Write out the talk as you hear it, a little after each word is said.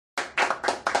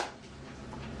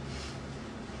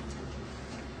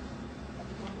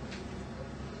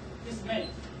is May.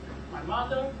 My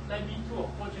mother led me to a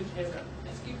fortune teller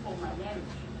asking for my marriage.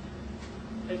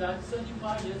 And I'm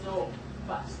 35 years old,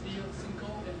 but still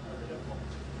single and available.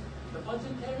 The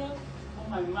fortune teller told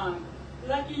my mom,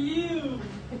 "Lucky you!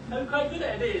 I'm quite good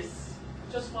at this.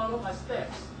 Just follow my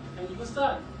steps, and your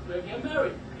son will get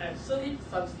married at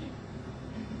 30-something.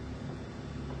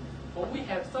 When we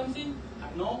have something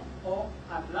unknown or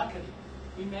unlucky,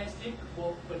 we may seek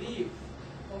for belief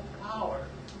or power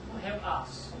to help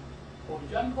us. For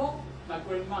example, my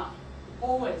grandma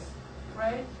always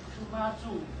prayed to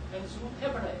Maju and through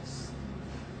tablets.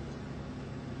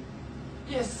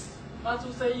 Yes,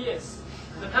 Maju say yes.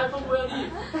 The typhoon will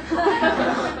leave.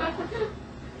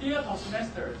 Dear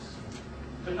Toastmasters,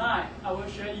 tonight I will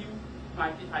share you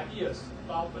my ideas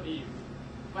about belief.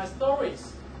 My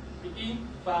stories begin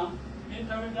from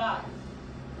military life.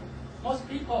 Most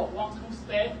people want to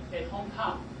stay at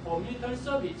hometown for military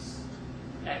service,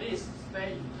 at least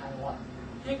stay in Taiwan.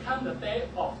 Here comes the day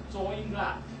of joining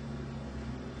life.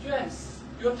 James,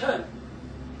 your turn.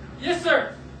 Yes,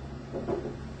 sir.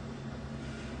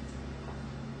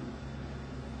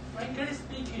 Frankly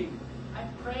speaking, I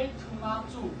prayed to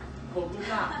Maju for good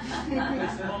luck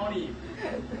this morning.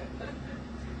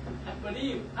 I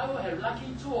believe I will have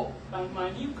lucky draw by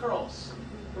my new clothes,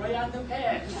 gray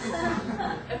underpants,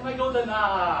 and my golden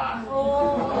eye.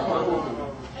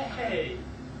 Oh. Hey,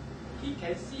 he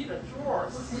can see the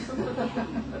drawers.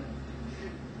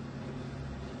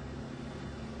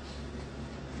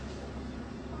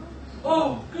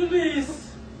 Oh, goodness!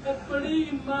 I believe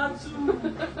in Maju,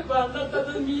 but that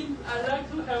doesn't mean I like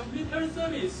to have military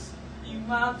service in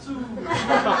Maju.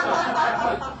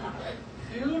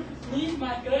 Do you need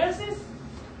my glasses?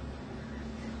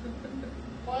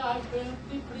 While I felt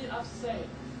deeply upset,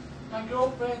 my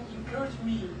girlfriend encouraged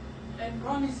me and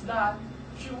promised that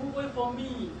she would wait for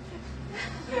me.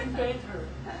 Feeling better,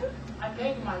 I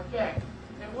packed my bag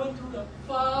and went to the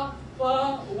far,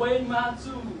 far away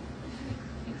Maju.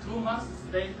 2 months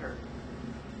later,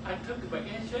 I took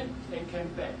vacation and came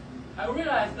back. I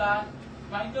realized that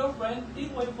my girlfriend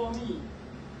did wait for me.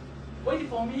 Waited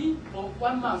for me for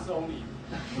 1 month only.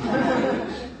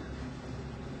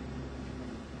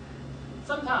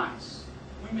 Sometimes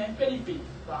we may benefit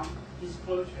from his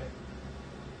fortune.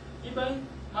 Even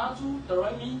Maju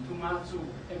directed me to Maju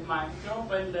and my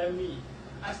girlfriend left me.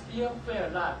 I still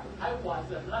felt like I was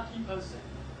a lucky person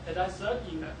that I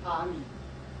served in the army.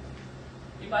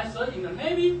 If I served in the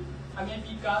Navy, I may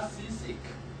be got seasick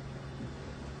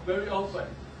very often.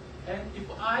 And if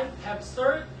I have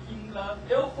served in the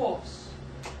Air Force,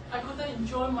 I couldn't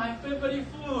enjoy my favorite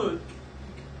food,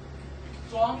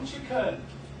 drum chicken.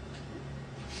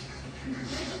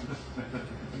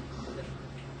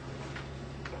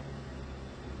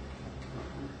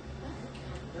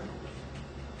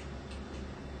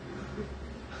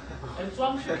 And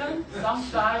drum chicken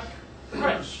sounds like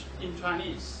French in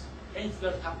Chinese. And it's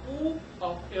the taboo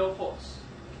of Air Force.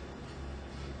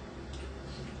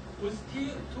 With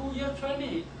 2 years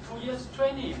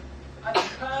training, I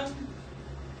become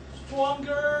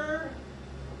stronger,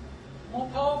 more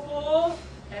powerful,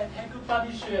 and have good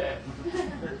body shape.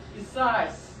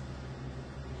 Besides,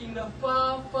 in the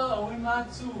far, far away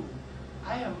Maju,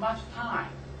 I have much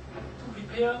time to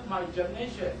prepare my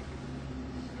examination.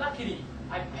 Luckily,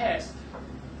 I passed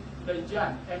the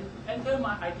exam and entered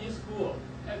my ideal school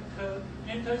after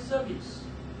military service.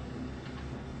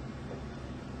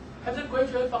 After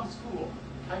graduating from school,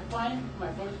 I find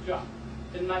my first job.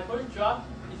 And my first job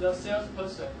is a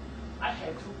salesperson. I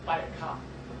had to buy a car.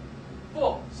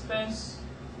 Ford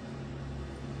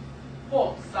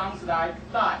sounds like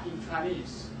that in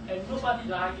Chinese, and nobody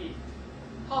likes it.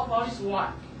 How about this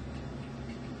one?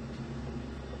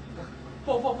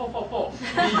 Four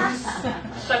means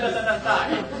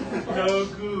die. No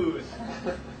good.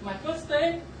 My first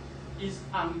day is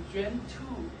on Jan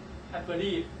 2. I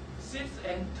believe 6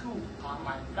 and 2 are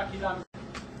my lucky numbers.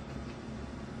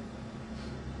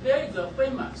 There is a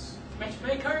famous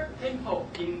matchmaker temple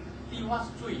in Diwa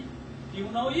Street. Do you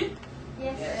know it?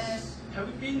 Yes. Have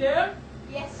you been there?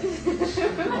 Yes.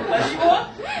 Anyone?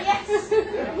 Yes.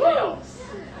 Yes.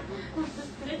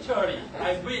 Naturally,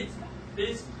 I visited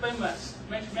this famous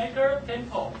matchmaker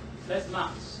temple last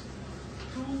month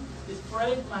to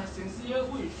express my sincere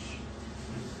wish.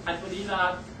 I believe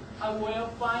that I will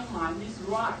find my Miss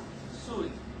Right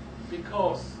soon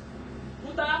because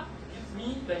Buddha gives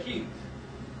me the hint.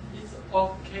 It's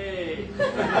okay.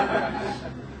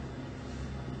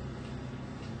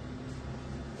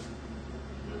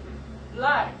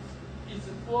 Life is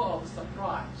full of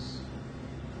surprise.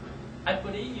 I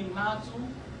believe in Maju,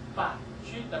 but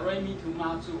she directed me to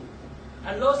Maju.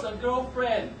 I lost a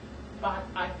girlfriend but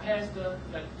I passed the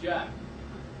exam.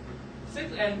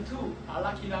 6 and 2 are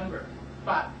lucky number,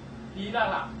 but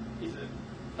Lila is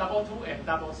 22 and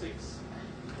 66.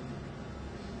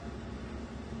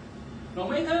 No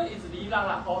matter it's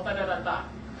Lila or da,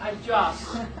 I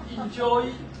just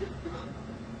enjoy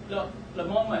the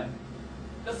moment.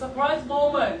 The surprise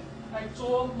moment, I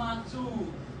draw Matu.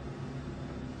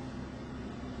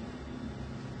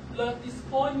 The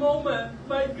disappointing moment,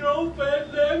 my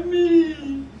girlfriend left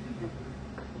me.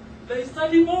 The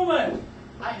exciting moment,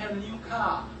 I have a new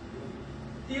car.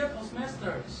 Dear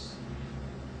Toastmasters,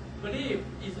 belief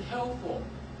is helpful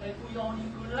and we all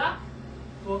need good luck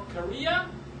for career,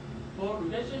 for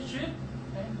relationship,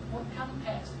 and for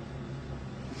contest.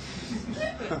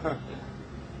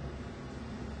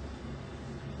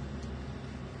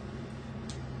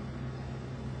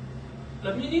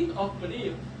 The meaning of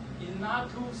belief is not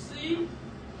to see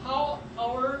how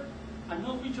our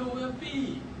unknown future will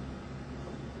be.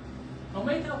 No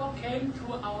matter what came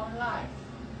to our life,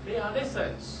 they are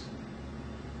lessons.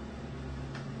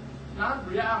 Not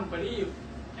rely on belief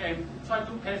and try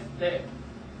to pass them.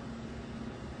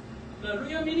 The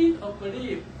real meaning of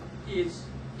belief is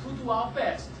to do our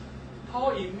best,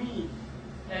 power in me,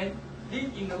 and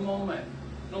live in the moment.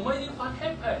 No matter what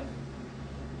happened,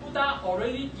 Buddha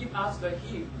already give us the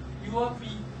hint. You will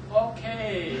be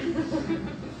okay.